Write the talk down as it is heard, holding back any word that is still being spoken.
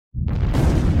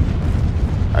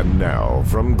And now,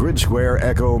 from Grid Square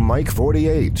Echo Mike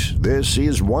 48, this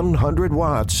is 100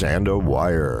 Watts and a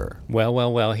Wire.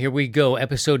 Well, here we go.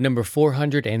 Episode number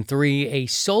 403, a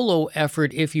solo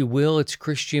effort, if you will. It's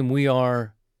Christian. We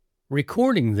are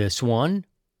recording this one,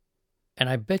 and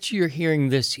I bet you're hearing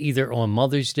this either on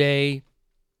Mother's Day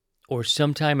or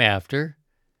sometime after.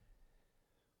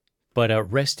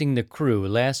 But resting the crew.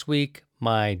 Last week,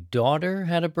 my daughter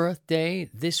had a birthday.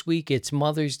 This week, it's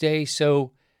Mother's Day,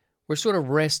 so we're sort of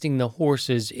resting the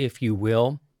horses, if you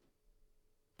will.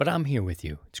 But I'm here with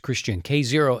you. It's Christian,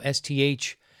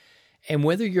 K0STH. And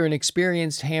whether you're an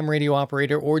experienced ham radio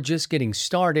operator or just getting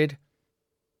started,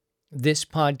 this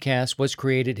podcast was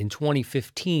created in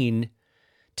 2015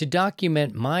 to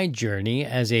document my journey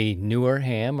as a newer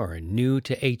ham or a new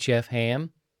to HF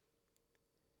ham.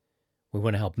 We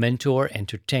want to help mentor,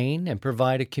 entertain, and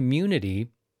provide a community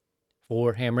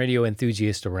for ham radio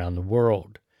enthusiasts around the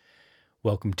world.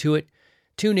 Welcome to it.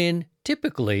 Tune in.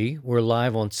 Typically, we're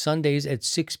live on Sundays at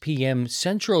 6 p.m.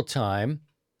 Central Time,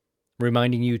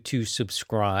 reminding you to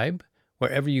subscribe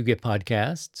wherever you get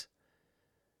podcasts.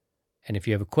 And if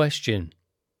you have a question,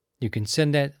 you can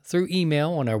send that through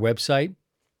email on our website.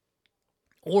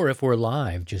 Or if we're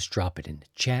live, just drop it in the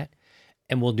chat,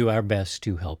 and we'll do our best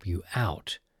to help you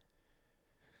out.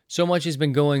 So much has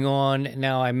been going on.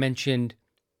 Now, I mentioned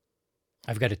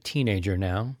I've got a teenager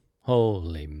now.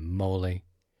 Holy moly.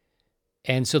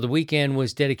 And so the weekend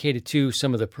was dedicated to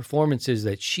some of the performances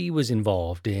that she was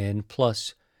involved in,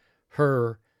 plus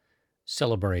her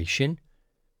celebration.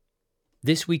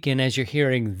 This weekend, as you're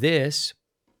hearing this,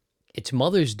 it's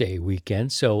Mother's Day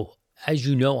weekend. So as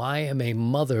you know, I am a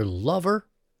mother lover.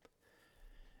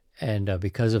 And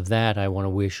because of that, I want to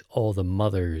wish all the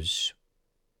mothers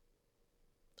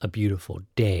a beautiful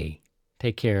day.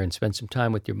 Take care and spend some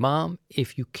time with your mom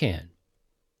if you can.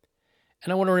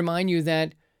 And I want to remind you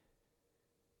that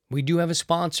we do have a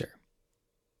sponsor,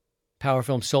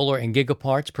 PowerFilm Solar and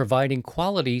Gigaparts, providing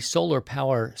quality solar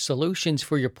power solutions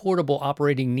for your portable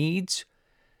operating needs.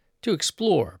 To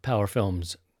explore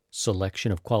PowerFilm's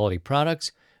selection of quality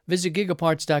products, visit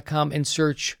gigaparts.com and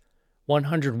search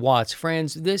 100 watts.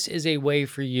 Friends, this is a way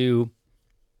for you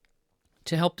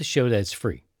to help the show that's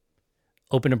free.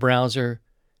 Open a browser,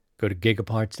 go to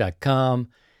gigaparts.com,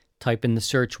 type in the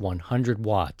search 100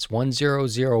 watts,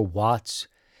 100 watts,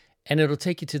 and it'll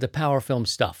take you to the PowerFilm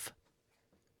stuff.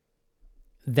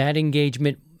 That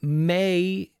engagement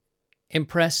may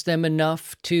impress them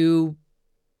enough to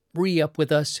re-up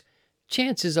with us.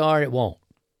 Chances are it won't.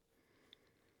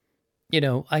 You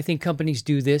know, I think companies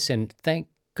do this, and thank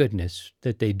goodness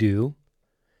that they do,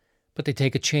 but they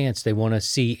take a chance. They want to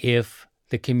see if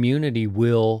the community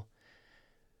will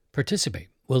participate.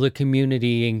 Will the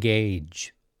community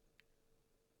engage?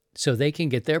 So they can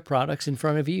get their products in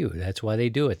front of you. That's why they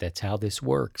do it. That's how this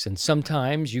works. And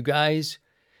sometimes you guys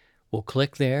will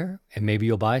click there and maybe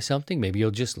you'll buy something. Maybe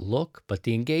you'll just look. But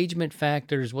the engagement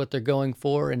factor is what they're going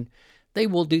for. And they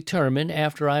will determine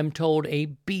after I'm told a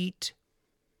beat,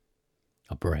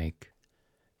 a break,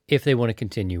 if they want to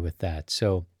continue with that.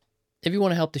 So if you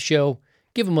want to help the show,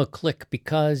 give them a click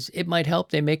because it might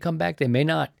help. They may come back. They may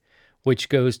not, which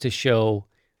goes to show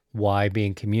why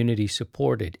being community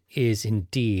supported is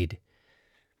indeed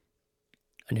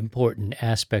an important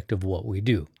aspect of what we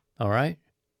do. All right?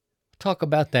 Talk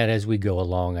about that as we go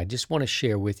along. I just want to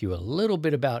share with you a little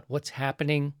bit about what's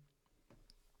happening.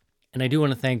 And I do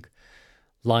want to thank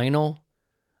Lionel,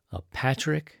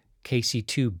 Patrick,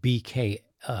 KC2BKM,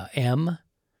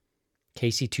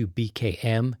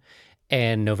 KC2BKM,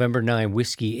 and November 9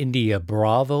 Whiskey India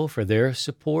Bravo for their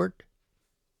support.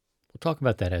 We'll talk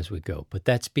about that as we go, but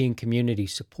that's being community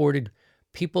supported.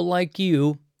 People like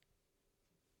you,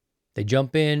 they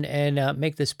jump in and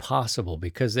make this possible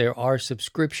because there are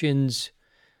subscriptions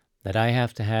that I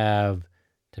have to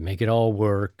make it all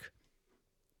work,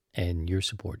 and your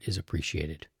support is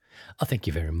appreciated. Thank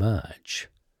you very much.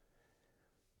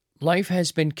 Life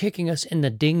has been kicking us in the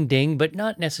ding-ding, but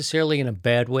not necessarily in a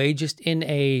bad way, just in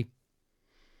a,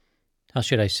 how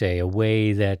should I say, a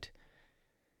way that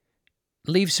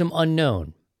leave some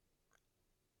unknown.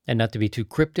 And not to be too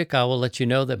cryptic, I will let you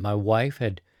know that my wife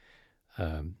had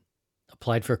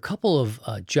applied for a couple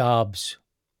of jobs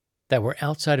that were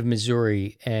outside of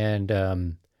Missouri,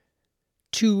 and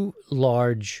two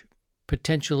large,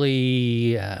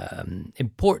 potentially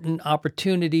important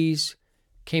opportunities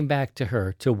came back to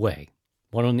her to weigh.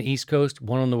 One on the East Coast,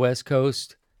 one on the West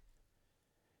Coast.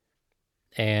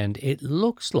 And it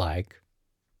looks like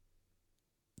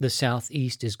the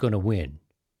Southeast is going to win,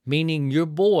 meaning your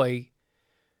boy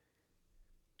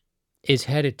is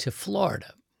headed to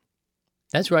Florida.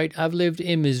 That's right. I've lived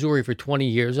in Missouri for 20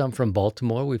 years. I'm from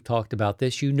Baltimore. We've talked about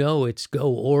this. You know, it's go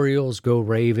Orioles, go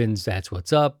Ravens. That's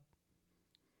what's up.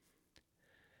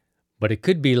 But it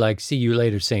could be like see you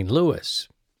later, St. Louis.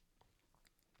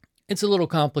 It's a little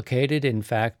complicated, in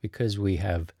fact, because we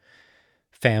have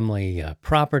family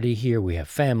property here. We have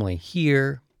family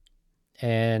here.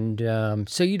 And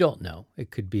so you don't know.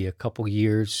 It could be a couple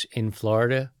years in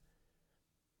Florida.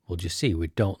 We'll just see. We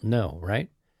don't know, right?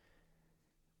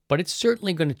 But it's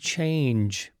certainly going to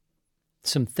change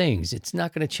some things. It's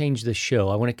not going to change the show.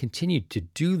 I want to continue to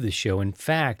do the show. In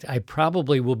fact, I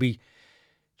probably will be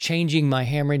changing my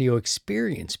ham radio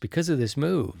experience because of this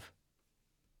move.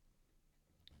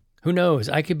 Who knows?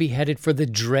 I could be headed for the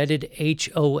dreaded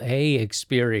HOA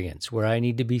experience where I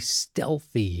need to be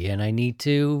stealthy and I need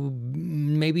to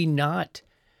maybe not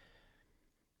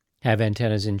have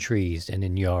antennas in trees and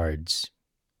in yards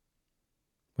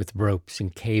with ropes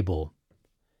and cable.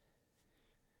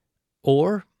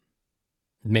 Or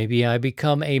maybe I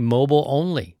become a mobile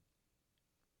only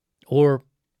or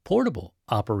portable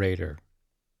operator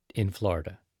in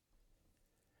Florida.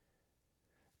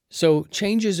 So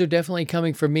changes are definitely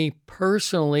coming for me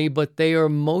personally, but they are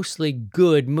mostly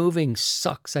good. Moving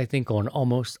sucks, I think, on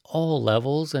almost all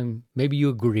levels, and maybe you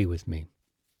agree with me.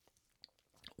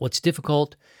 What's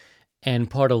difficult and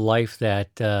part of life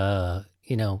that,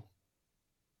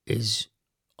 is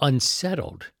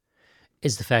unsettled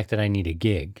is the fact that I need a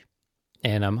gig.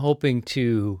 And I'm hoping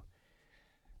to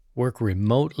work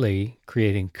remotely,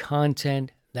 creating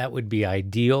content. That would be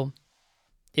ideal.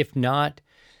 If not,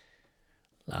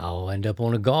 I'll end up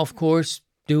on a golf course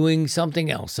doing something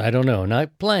else. I don't know.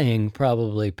 Not playing,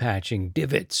 probably patching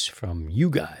divots from you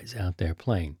guys out there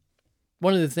playing.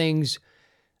 One of the things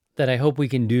that I hope we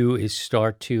can do is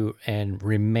start to and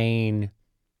remain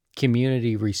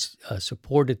community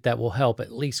supported. That will help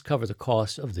at least cover the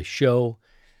cost of the show.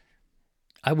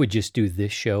 I would just do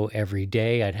this show every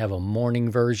day. I'd have a morning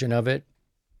version of it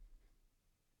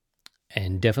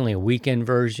and definitely a weekend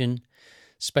version.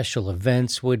 Special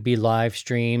events would be live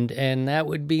streamed, and that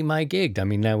would be my gig. I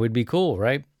mean, that would be cool,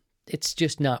 right? It's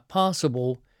just not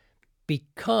possible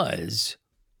because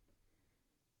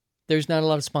there's not a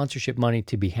lot of sponsorship money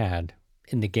to be had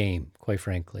in the game, quite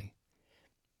frankly.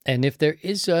 And if there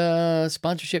is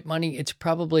sponsorship money, it's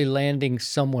probably landing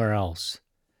somewhere else.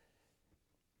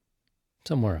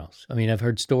 Somewhere else. I mean, I've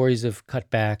heard stories of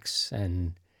cutbacks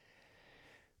and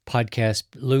podcasts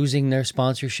losing their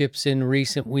sponsorships in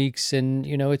recent weeks, and,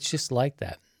 it's just like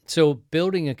that. So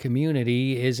building a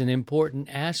community is an important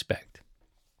aspect.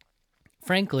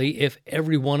 Frankly, if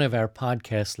every one of our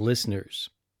podcast listeners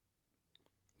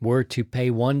were to pay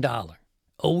 $1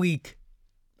 a week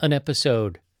an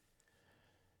episode,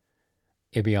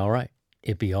 it'd be all right.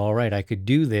 It'd be all right. I could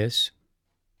do this.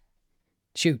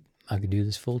 Shoot, I could do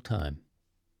this full time.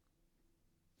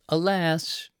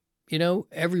 Alas,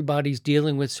 everybody's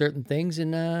dealing with certain things,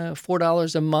 and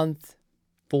 $4 a month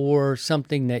for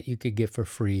something that you could get for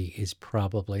free is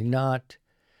probably not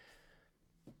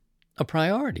a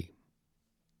priority.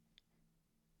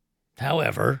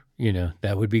 However,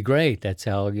 that would be great. That's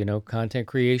how, content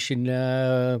creation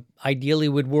ideally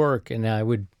would work, and I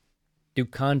would do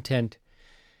content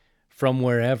from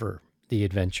wherever the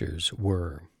adventures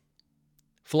were.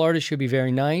 Florida should be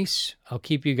very nice. I'll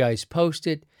keep you guys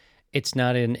posted. It's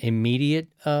not an immediate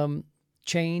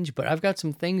change, but I've got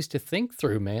some things to think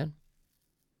through, man.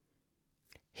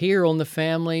 Here on the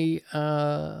family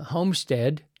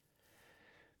homestead,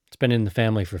 it's been in the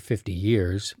family for 50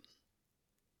 years,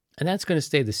 and that's going to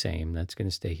stay the same. That's going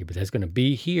to stay here, but that's going to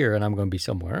be here, and I'm going to be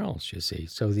somewhere else, you see.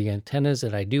 So the antennas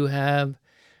that I do have,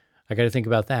 I got to think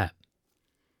about that.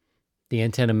 The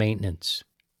antenna maintenance.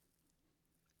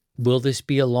 Will this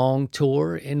be a long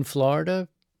tour in Florida?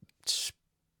 It's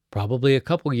probably a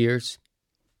couple years.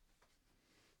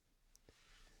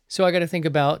 So I got to think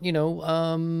about,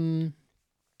 the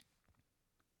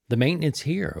maintenance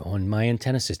here on my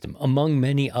antenna system, among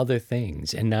many other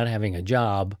things, and not having a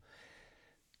job.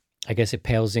 I guess it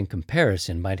pales in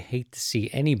comparison, but I'd hate to see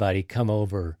anybody come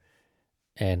over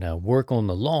and work on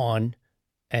the lawn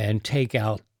and take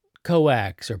out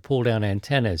coax or pull down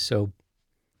antennas. So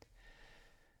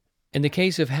in the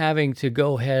case of having to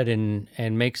go ahead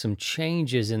and make some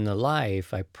changes in the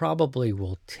life, I probably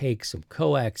will take some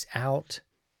coax out,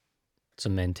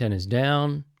 some antennas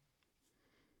down,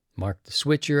 mark the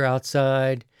switcher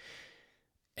outside,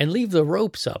 and leave the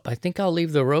ropes up. I think I'll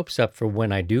leave the ropes up for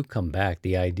when I do come back.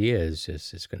 The idea is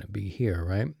just it's going to be here,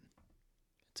 right?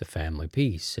 It's a family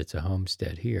piece. It's a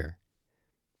homestead here.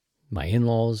 My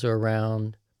in-laws are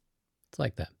around. It's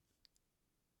like that.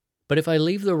 But if I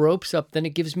leave the ropes up, then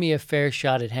it gives me a fair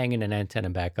shot at hanging an antenna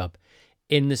back up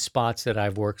in the spots that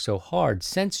I've worked so hard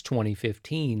since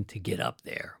 2015 to get up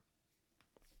there.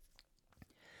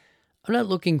 I'm not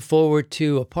looking forward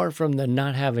to, apart from the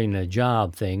not having a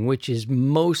job thing, which is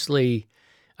mostly,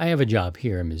 I have a job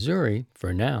here in Missouri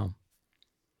for now.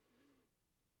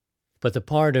 But the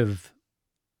part of,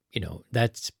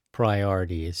 that's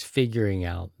priority is figuring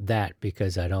out that,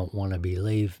 because I don't want to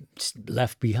be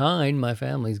left behind. My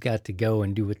family's got to go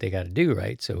and do what they got to do,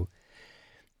 right? So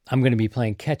I'm going to be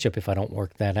playing catch up if I don't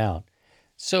work that out.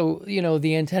 So,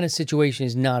 the antenna situation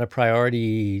is not a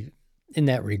priority in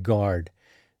that regard.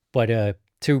 But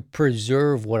to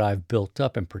preserve what I've built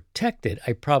up and protect it,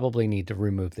 I probably need to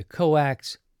remove the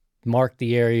coax, mark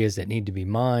the areas that need to be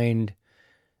mined,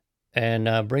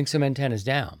 and bring some antennas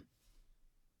down.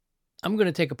 I'm going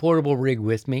to take a portable rig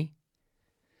with me.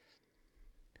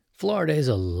 Florida is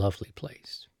a lovely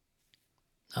place.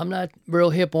 I'm not real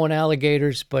hip on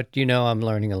alligators, but, I'm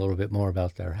learning a little bit more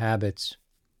about their habits,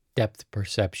 depth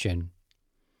perception,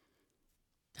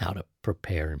 how to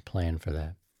prepare and plan for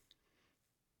that.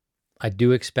 I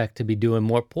do expect to be doing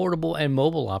more portable and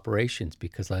mobile operations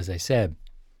because, as I said,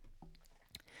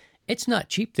 it's not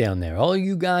cheap down there. All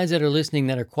you guys that are listening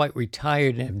that are quite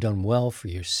retired and have done well for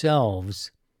yourselves,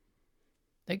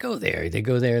 they go there. They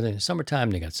go there in the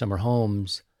summertime. They got summer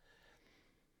homes.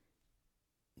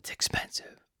 It's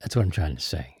expensive. That's what I'm trying to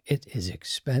say. It is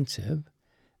expensive.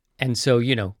 And so,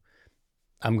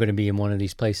 I'm going to be in one of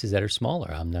these places that are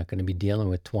smaller. I'm not going to be dealing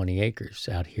with 20 acres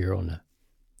out here on the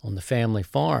family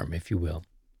farm, if you will.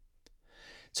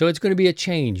 So it's going to be a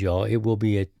change, y'all. It will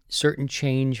be a certain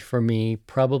change for me,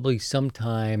 probably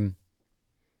sometime.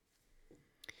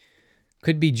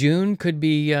 Could be June, could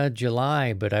be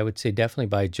July, but I would say definitely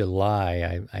by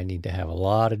July, I need to have a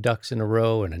lot of ducks in a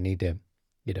row, and I need to,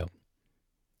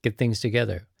 get things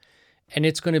together. And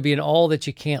it's going to be an all that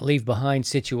you can't leave behind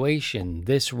situation.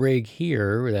 This rig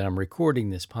here that I'm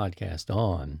recording this podcast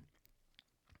on,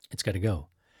 it's got to go.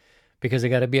 Because I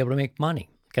got to be able to make money.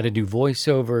 Got to do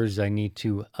voiceovers. I need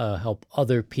to help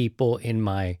other people in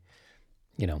my,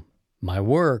 my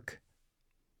work,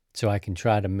 so I can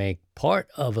try to make part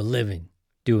of a living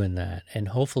doing that, and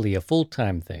hopefully a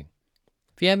full-time thing.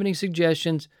 If you have any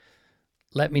suggestions,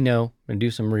 let me know. I'm going to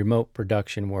do some remote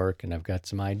production work, and I've got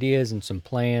some ideas and some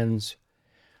plans.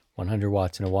 100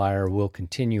 watts in a wire will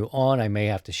continue on. I may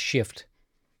have to shift,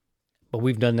 but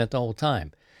we've done that the whole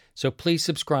time. So please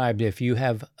subscribe. If you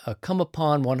have come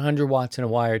upon 100 watts in a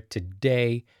wire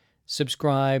today,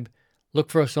 subscribe. Look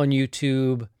for us on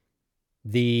YouTube.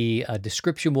 The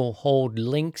description will hold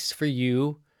links for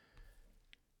you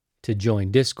to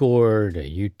join Discord, a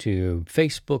YouTube,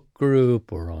 Facebook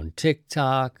group, or on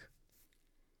TikTok.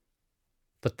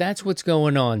 But that's what's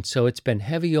going on. So it's been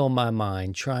heavy on my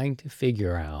mind trying to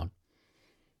figure out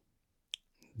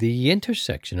the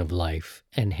intersection of life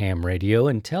and ham radio,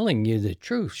 and telling you the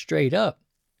truth straight up.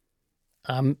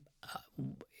 I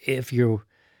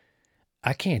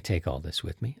can't take all this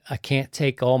with me. I can't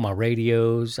take all my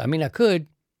radios. I mean, I could.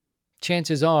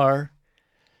 Chances are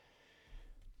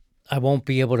I won't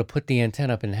be able to put the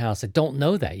antenna up in the house. I don't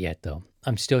know that yet, though.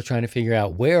 I'm still trying to figure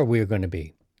out where we're going to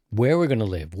be, where we're going to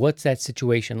live, what's that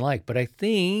situation like. But I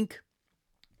think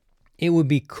it would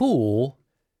be cool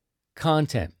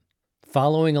content,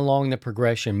 following along the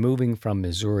progression, moving from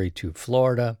Missouri to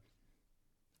Florida,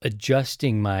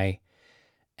 adjusting my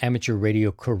amateur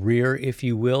radio career, if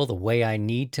you will, the way I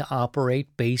need to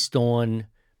operate based on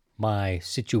my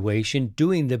situation,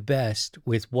 doing the best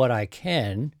with what I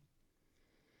can,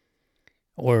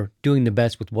 or doing the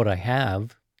best with what I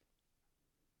have,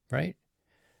 right?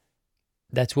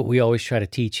 That's what we always try to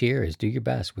teach here, is do your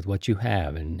best with what you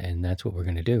have, and that's what we're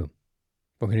going to do.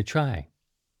 We're going to try.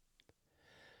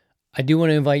 I do want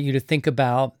to invite you to think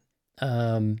about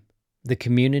the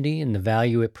community and the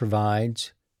value it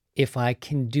provides. If I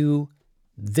can do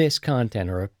this content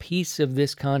or a piece of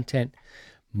this content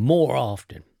more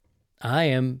often, I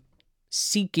am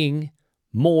seeking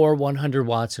more 100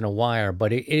 watts in a wire,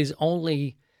 but it is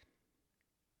only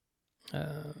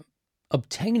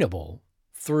obtainable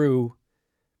through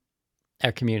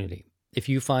our community. If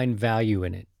you find value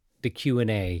in it, the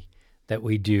Q&A that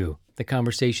we do, the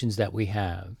conversations that we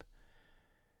have,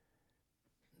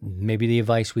 maybe the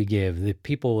advice we give, the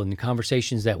people and the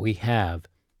conversations that we have,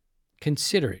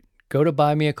 consider it. Go to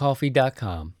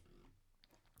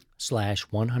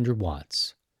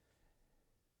buymeacoffee.com/100watts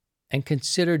and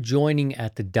consider joining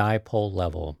at the dipole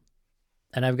level.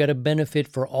 And I've got a benefit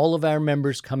for all of our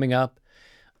members coming up.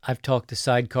 I've talked to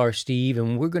Sidecar Steve,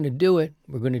 and we're going to do it.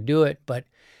 We're going to do it. But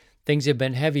Things have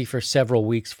been heavy for several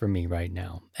weeks for me right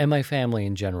now and my family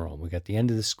in general. We got the end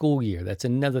of the school year. That's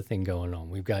another thing going on.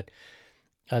 We've got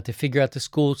to figure out the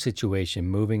school situation,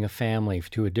 moving a family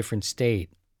to a different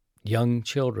state, young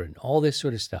children, all this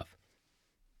sort of stuff.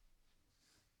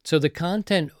 So the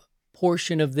content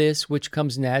portion of this, which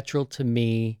comes natural to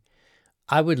me,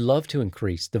 I would love to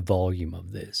increase the volume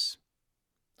of this.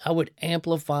 I would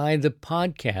amplify the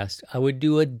podcast. I would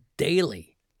do it daily.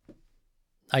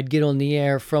 I'd get on the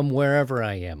air from wherever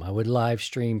I am. I would live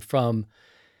stream from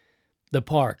the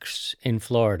parks in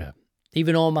Florida,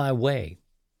 even on my way.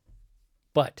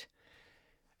 But,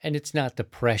 and it's not the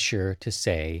pressure to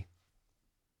say,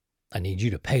 I need you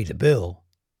to pay the bill.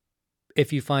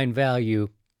 If you find value,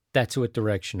 that's what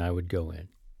direction I would go in.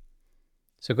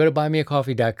 So go to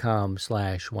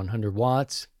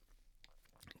buymeacoffee.com/100watts.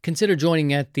 Consider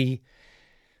joining at the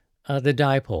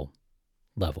dipole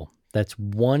level. That's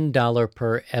 $1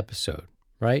 per episode,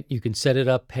 right? You can set it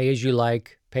up, pay as you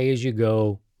like, pay as you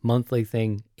go, monthly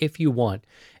thing if you want.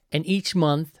 And each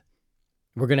month,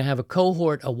 we're going to have a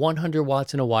cohort, a 100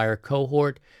 watts in a wire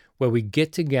cohort, where we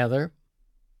get together,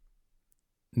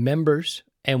 members,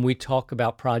 and we talk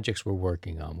about projects we're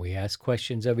working on. We ask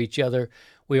questions of each other.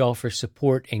 We offer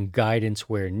support and guidance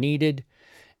where needed.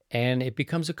 And it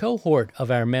becomes a cohort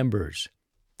of our members.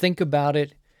 Think about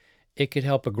it. It could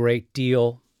help a great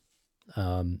deal.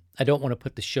 I don't want to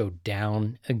put the show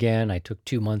down again. I took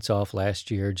 2 months off last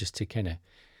year just to kind of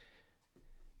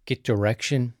get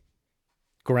direction,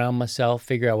 ground myself,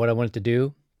 figure out what I wanted to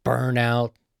do. Burn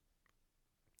out.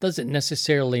 Doesn't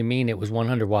necessarily mean it was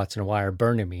 100 watts in a wire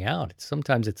burning me out.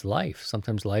 Sometimes it's life.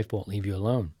 Sometimes life won't leave you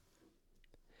alone.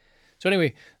 So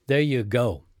anyway, there you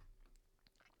go.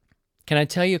 Can I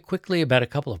tell you quickly about a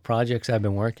couple of projects I've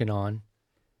been working on?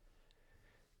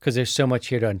 Because there's so much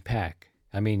here to unpack.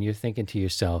 I mean, you're thinking to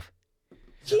yourself,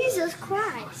 Jesus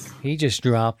Christ. He just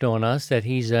dropped on us that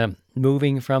he's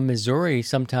moving from Missouri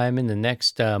sometime in the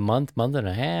next month and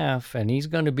a half, and he's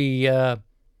going to be,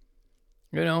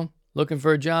 looking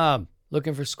for a job,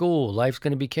 looking for school. Life's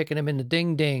going to be kicking him in the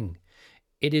ding-ding.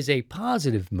 It is a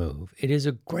positive move. It is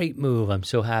a great move. I'm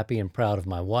so happy and proud of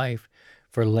my wife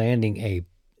for landing a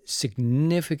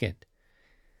significant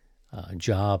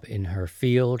job in her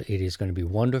field. It is going to be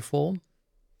wonderful.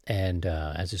 And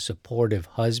as a supportive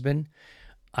husband,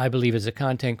 I believe as a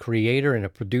content creator and a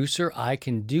producer, I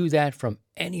can do that from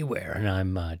anywhere. And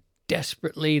I'm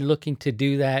desperately looking to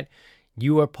do that.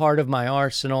 You are part of my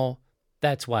arsenal.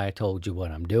 That's why I told you what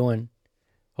I'm doing.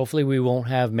 Hopefully we won't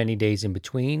have many days in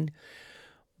between.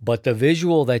 But the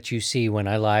visual that you see when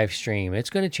I live stream,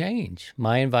 it's going to change.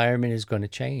 My environment is going to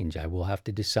change. I will have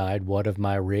to decide what of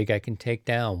my rig I can take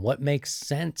down. What makes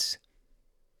sense?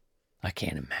 I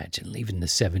can't imagine leaving the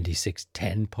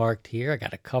 7610 parked here. I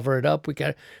got to cover it up. We're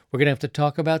going to have to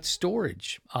talk about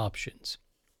storage options.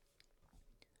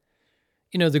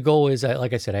 The goal is,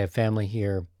 like I said, I have family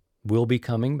here. We'll be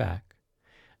coming back.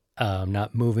 I'm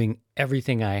not moving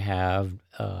everything I have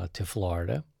to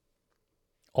Florida.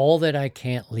 All that I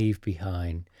can't leave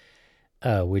behind,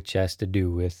 which has to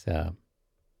do with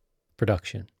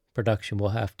production. Production will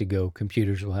have to go.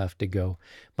 Computers will have to go.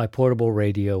 My portable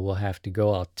radio will have to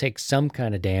go. I'll take some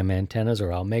kind of damn antennas,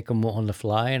 or I'll make them on the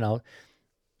fly, and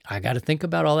I got to think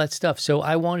about all that stuff. So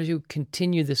I wanted to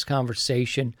continue this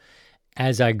conversation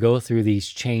as I go through these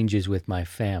changes with my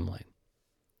family.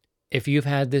 If you've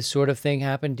had this sort of thing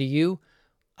happen to you,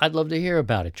 I'd love to hear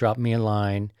about it. Drop me a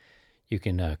line. You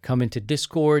can come into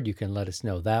Discord. You can let us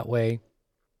know that way.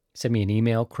 Send me an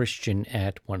email,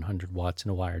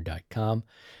 christian@100wattsinawire.com.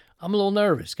 I'm a little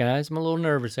nervous, guys. I'm a little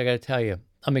nervous, I got to tell you.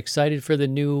 I'm excited for the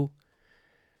new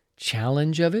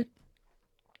challenge of it.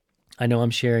 I know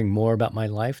I'm sharing more about my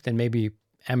life than maybe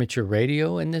amateur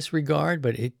radio in this regard,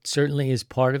 but it certainly is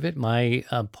part of it. My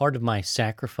part of my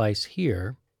sacrifice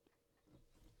here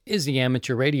is the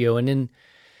amateur radio. And in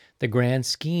the grand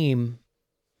scheme,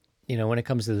 when it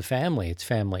comes to the family, it's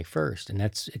family first. And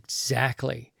that's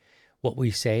exactly what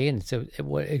we say. And so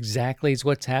what exactly is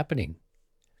what's happening.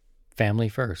 Family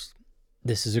first.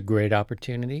 This is a great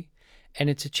opportunity. And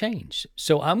it's a change.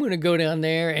 So I'm going to go down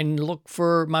there and look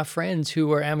for my friends who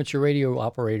are amateur radio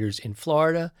operators in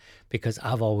Florida, because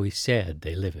I've always said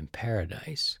they live in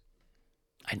paradise.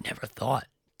 I never thought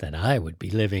that I would be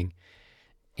living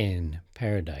in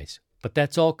paradise. But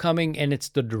that's all coming, and it's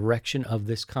the direction of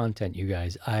this content, you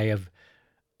guys. I have,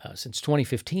 since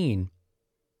 2015,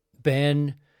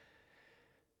 been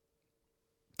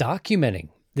documenting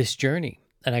this journey.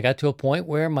 And I got to a point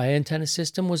where my antenna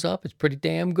system was up. It's pretty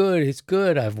damn good. It's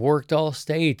good. I've worked all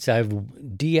states. I've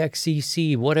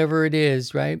DXCC, whatever it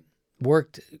is, right?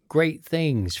 Worked great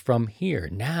things from here.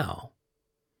 Now,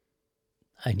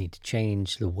 I need to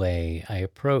change the way I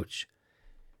approach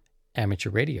amateur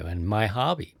radio and my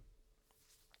hobby.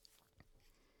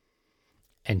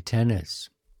 Antennas.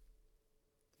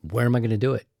 Where am I going to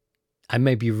do it? I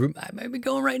may be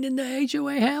going right into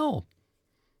HOA hell.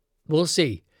 We'll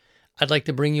see. I'd like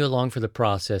to bring you along for the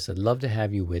process. I'd love to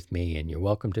have you with me, and you're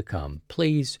welcome to come.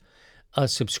 Please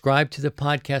subscribe to the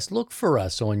podcast. Look for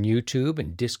us on YouTube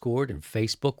and Discord and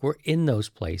Facebook. We're in those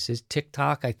places.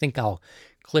 TikTok, I think I'll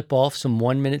clip off some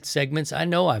 1-minute segments. I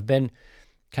know I've been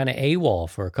kind of AWOL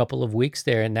for a couple of weeks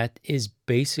there, and that is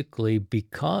basically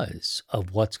because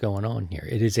of what's going on here.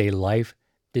 It is a life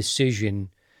decision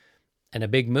and a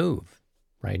big move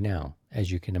right now,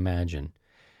 as you can imagine.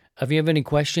 If you have any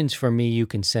questions for me, you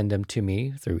can send them to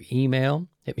me through email.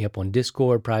 Hit me up on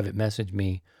Discord, private message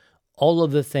me, all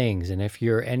of the things. And if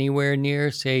you're anywhere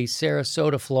near, say,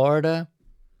 Sarasota, Florida,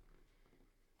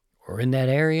 or in that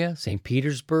area, St.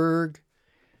 Petersburg,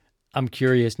 I'm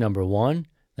curious, number one,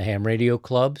 the ham radio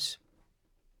clubs,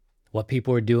 what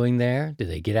people are doing there. Do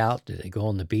they get out? Do they go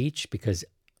on the beach? Because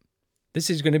this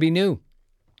is going to be new.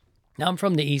 Now, I'm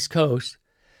from the East Coast,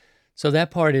 so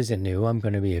that part isn't new. I'm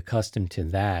going to be accustomed to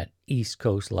that East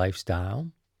Coast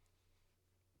lifestyle.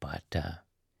 But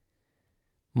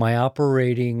my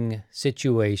operating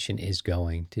situation is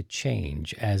going to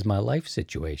change as my life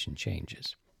situation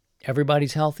changes.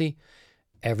 Everybody's healthy.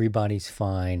 Everybody's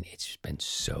fine. It's been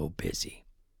so busy.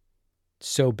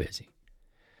 So busy.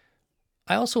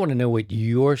 I also want to know what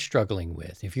you're struggling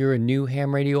with. If you're a new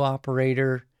ham radio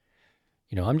operator,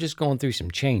 I'm just going through some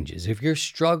changes. If you're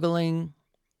struggling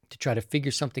to try to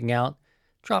figure something out,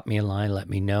 drop me a line, let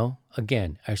me know.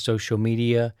 Again, our social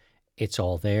media, it's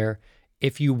all there.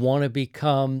 If you want to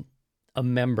become a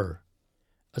member,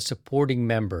 a supporting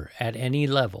member at any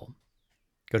level,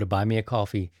 go to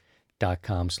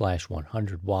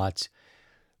buymeacoffee.com/100watts.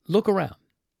 Look around.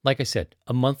 Like I said,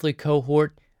 a monthly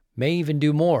cohort may even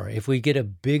do more if we get a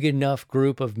big enough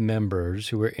group of members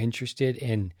who are interested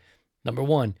in, number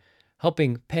one,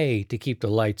 helping pay to keep the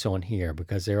lights on here,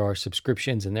 because there are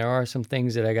subscriptions and there are some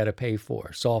things that I got to pay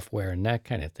for, software and that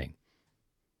kind of thing.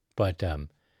 But there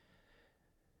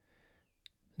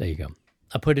you go.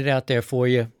 I put it out there for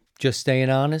you. Just staying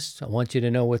honest. I want you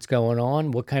to know what's going on,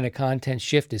 what kind of content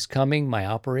shift is coming. My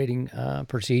operating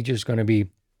procedure is going to be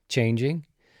changing.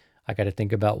 I got to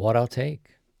think about what I'll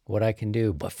take, what I can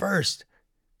do. But first,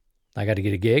 I got to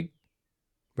get a gig,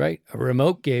 right? A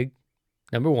remote gig,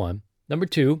 number one. Number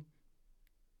two,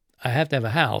 I have to have a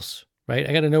house, right?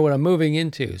 I got to know what I'm moving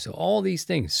into. So all these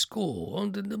things, school,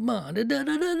 is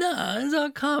all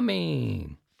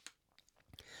coming.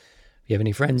 If you have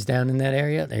any friends down in that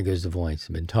area, there goes the voice.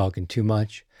 I've been talking too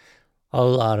much. A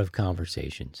lot of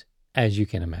conversations, as you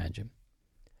can imagine.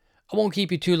 I won't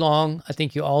keep you too long. I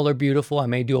think you all are beautiful. I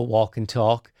may do a walk and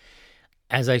talk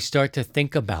as I start to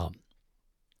think about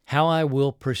how I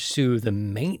will pursue the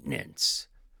maintenance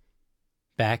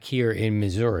back here in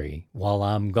Missouri while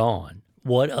I'm gone.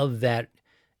 What of that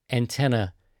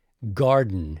antenna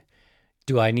garden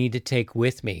do I need to take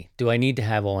with me? Do I need to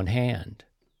have on hand?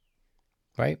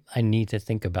 Right? I need to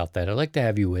think about that. I'd like to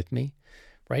have you with me.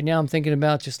 Right now I'm thinking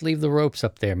about just leave the ropes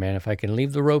up there, man. If I can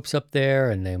leave the ropes up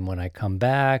there, and then when I come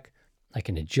back, I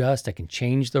can adjust, I can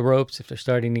change the ropes if they're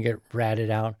starting to get ratted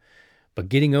out. But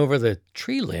getting over the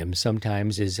tree limbs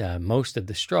sometimes is most of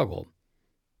the struggle.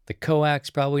 The coax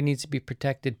probably needs to be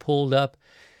protected, pulled up.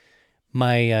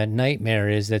 My nightmare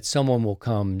is that someone will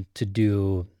come to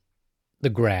do the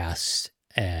grass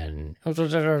and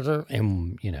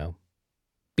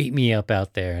beat me up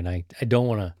out there. And I don't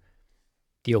want to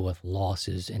deal with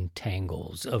losses and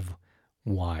tangles of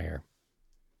wire.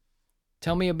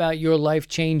 Tell me about your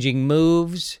life-changing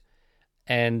moves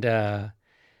and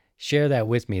share that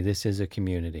with me. This is a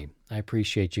community. I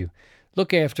appreciate you.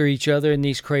 Look after each other in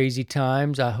these crazy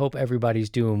times. I hope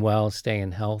everybody's doing well,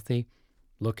 staying healthy.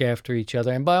 Look after each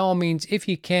other. And by all means, if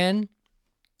you can,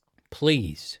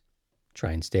 please try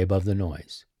and stay above the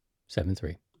noise.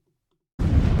 7-3.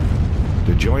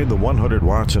 To join the 100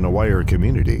 Watts in a Wire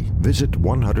community, visit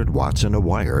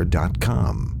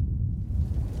 100watsinaWire.com.